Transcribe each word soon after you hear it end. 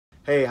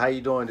Hey, how you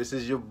doing? This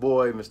is your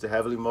boy, Mr.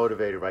 Heavily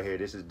Motivated right here.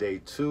 This is day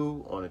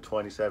 2 on the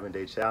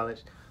 27-day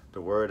challenge.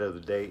 The word of the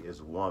day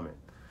is woman.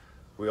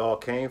 We all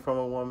came from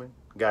a woman,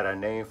 got our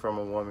name from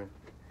a woman,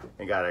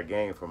 and got our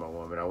game from a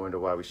woman. I wonder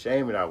why we're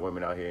shaming our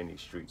women out here in these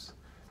streets.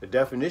 The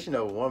definition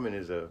of a woman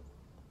is a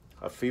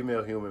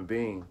female human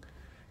being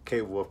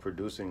capable of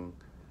producing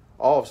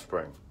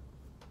offspring.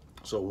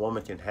 So a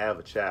woman can have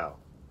a child.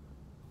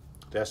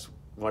 That's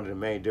one of the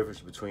main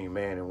differences between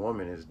man and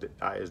woman is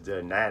the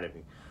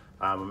anatomy.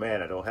 I'm a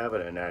man. I don't have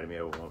an anatomy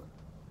of a woman,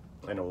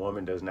 and a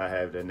woman does not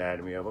have the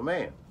anatomy of a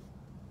man.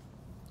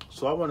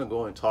 So I want to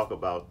go and talk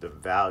about the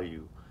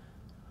value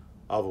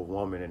of a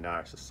woman in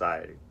our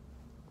society.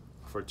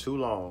 For too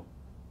long,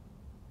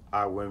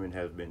 our women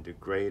have been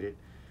degraded,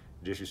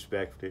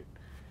 disrespected,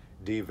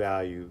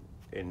 devalued,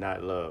 and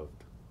not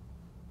loved.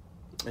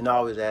 And I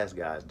always ask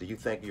guys, do you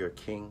think you're a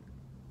king?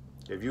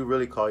 If you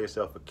really call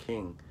yourself a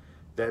king,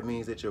 that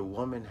means that your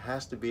woman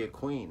has to be a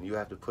queen. You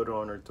have to put her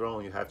on her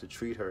throne. You have to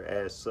treat her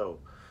as so.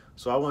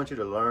 So I want you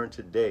to learn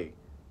today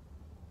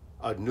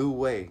a new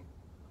way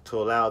to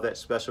allow that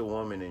special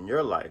woman in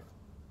your life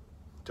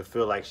to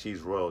feel like she's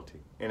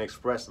royalty and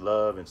express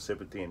love and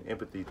sympathy and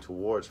empathy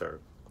towards her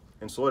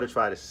and sort of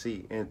try to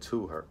see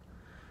into her.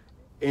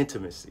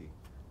 Intimacy.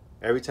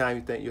 Every time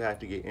you think you have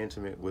to get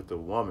intimate with a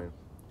woman,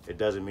 it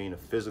doesn't mean a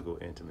physical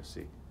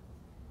intimacy.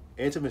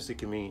 Intimacy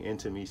can mean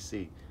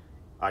intimacy.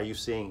 Are you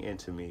seeing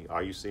into me?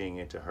 Are you seeing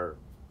into her?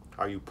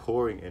 Are you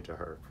pouring into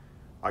her?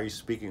 Are you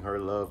speaking her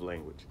love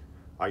language?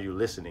 Are you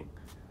listening?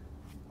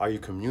 Are you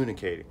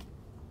communicating?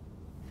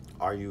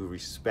 Are you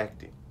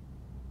respecting?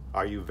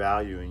 Are you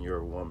valuing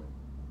your woman?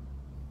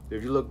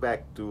 If you look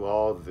back through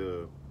all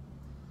the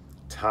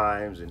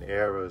times and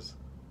eras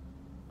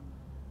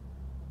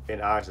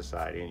in our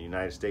society, in the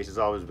United States, it's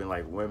always been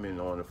like women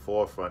on the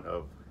forefront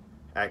of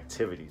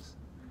activities.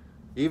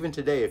 Even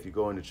today, if you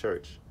go into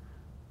church,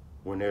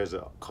 when there's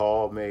a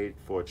call made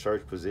for a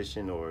church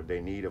position or they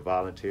need a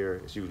volunteer,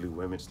 it's usually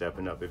women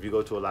stepping up. If you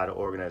go to a lot of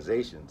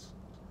organizations,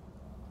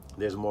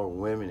 there's more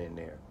women in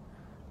there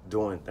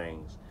doing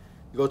things.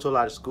 You go to a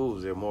lot of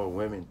schools, there are more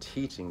women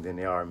teaching than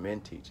there are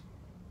men teaching.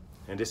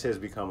 And this has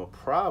become a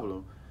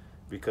problem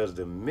because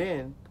the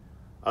men,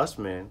 us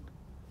men,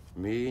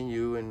 me and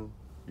you and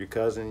your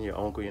cousin, your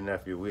uncle, your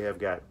nephew, we have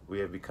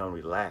become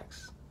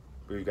relaxed.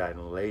 We've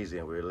gotten lazy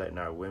and we're letting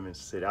our women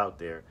sit out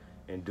there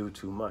and do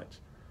too much.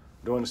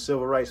 During the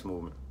civil rights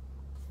movement,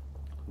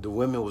 the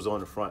women was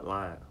on the front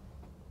line.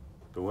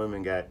 The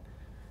women got,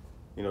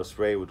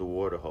 sprayed with the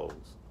water hose.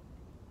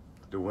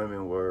 The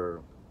women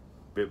were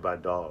bit by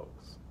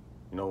dogs.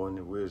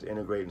 When we was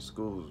integrating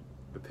schools,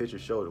 the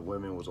pictures show the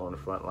women was on the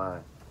front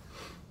line.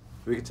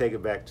 We could take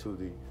it back to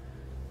the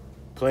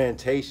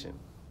plantation,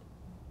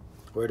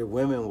 where the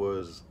women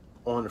was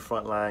on the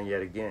front line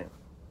yet again.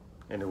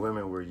 And the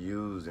women were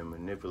used and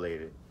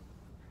manipulated.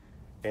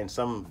 And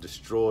some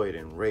destroyed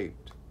and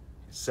raped,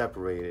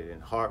 separated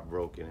and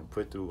heartbroken and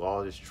put through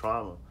all this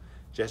trauma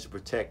just to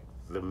protect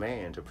the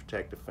man, to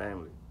protect the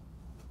family.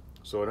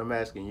 So what I'm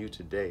asking you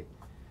today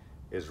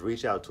is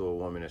reach out to a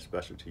woman that's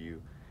special to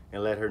you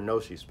and let her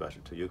know she's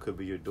special to you. It could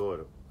be your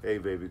daughter. Hey,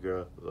 baby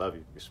girl, love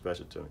you. You're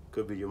special to me.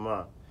 Could be your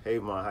mom. Hey,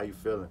 mom, how you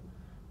feeling?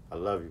 I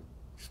love you.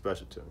 You're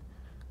special to me.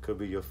 Could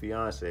be your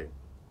fiance.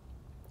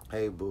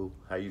 Hey, boo,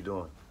 how you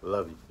doing?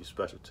 Love you. You're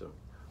special to me.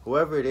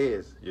 Whoever it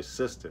is, your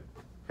sister.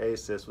 Hey,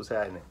 sis, what's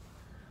happening?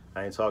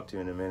 I ain't talked to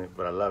you in a minute,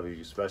 but I love you.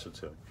 You're special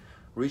to me.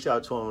 Reach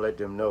out to them, let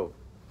them know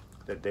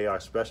that they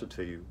are special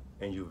to you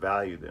and you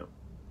value them.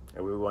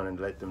 And we want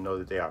to let them know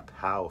that they are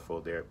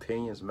powerful. Their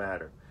opinions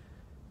matter.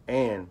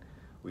 And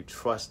we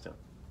trust them.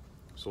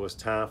 So it's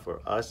time for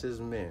us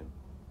as men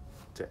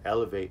to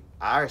elevate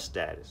our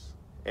status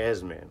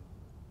as men.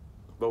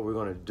 But we're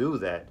going to do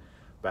that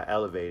by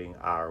elevating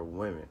our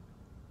women.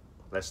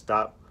 Let's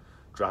stop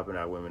dropping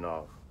our women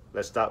off.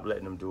 Let's stop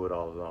letting them do it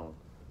all alone.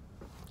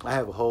 I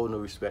have a whole new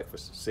respect for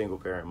single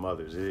parent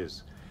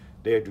mothers.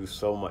 They do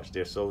so much.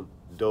 They're so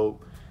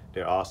dope.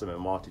 They're awesome at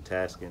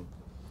multitasking,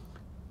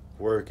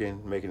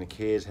 working, making the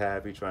kids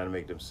happy, trying to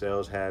make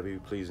themselves happy,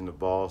 pleasing the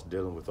boss,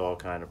 dealing with all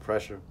kind of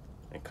pressure,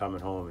 and coming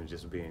home and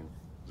just being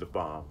the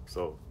bomb.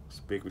 So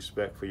it's big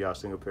respect for y'all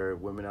single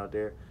parent women out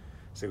there,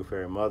 single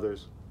parent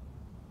mothers,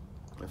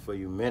 and for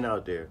you men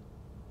out there.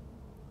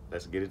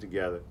 Let's get it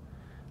together.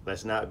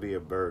 Let's not be a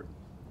burden.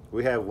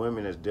 We have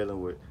women that's dealing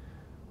with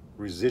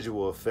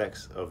residual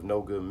effects of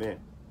no good men.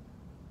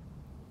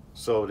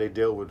 So they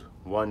deal with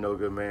one no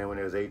good man when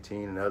they was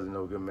 18, another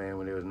no good man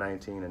when they was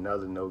 19,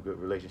 another no good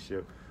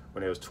relationship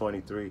when they was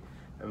 23.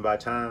 And by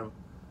the time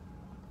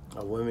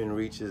a woman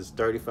reaches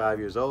 35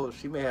 years old,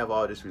 she may have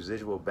all this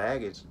residual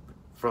baggage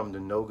from the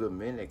no good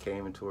men that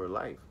came into her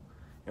life.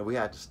 And we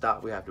have to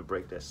stop. We have to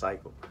break that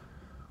cycle.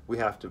 We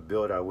have to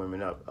build our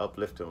women up,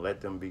 uplift them,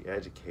 let them be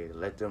educated,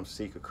 let them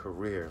seek a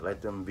career,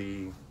 let them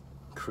be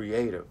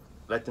creative,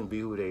 let them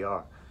be who they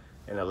are,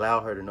 and allow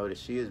her to know that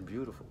she is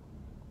beautiful.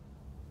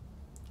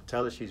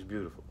 Tell her she's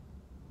beautiful.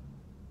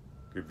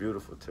 You're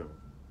beautiful to me.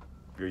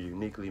 You're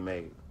uniquely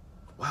made.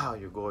 Wow,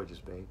 you're gorgeous,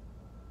 babe.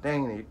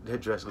 Dang,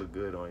 that dress look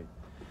good on you.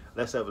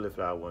 Let's uplift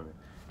our women.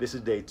 This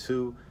is day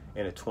 2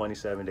 in a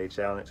 27-day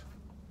challenge.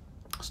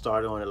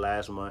 Started on it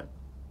last month,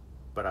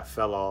 but I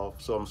fell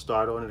off, so I'm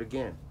starting on it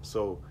again.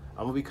 So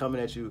I'm gonna be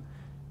coming at you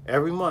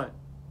every month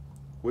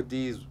with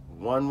these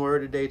 1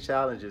 word a day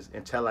challenges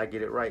until I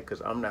get it right,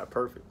 because I'm not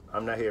perfect.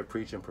 I'm not here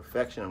preaching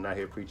perfection. I'm not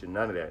here preaching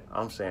none of that.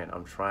 I'm saying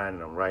I'm trying,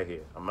 and I'm right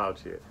here. I'm out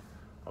here.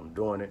 I'm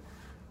doing it.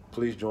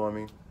 Please join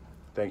me.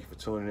 Thank you for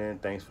tuning in.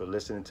 Thanks for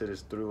listening to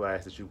this through. I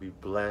ask that you be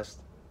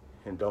blessed,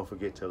 and don't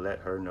forget to let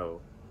her know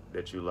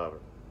that you love her.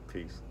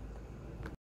 Peace.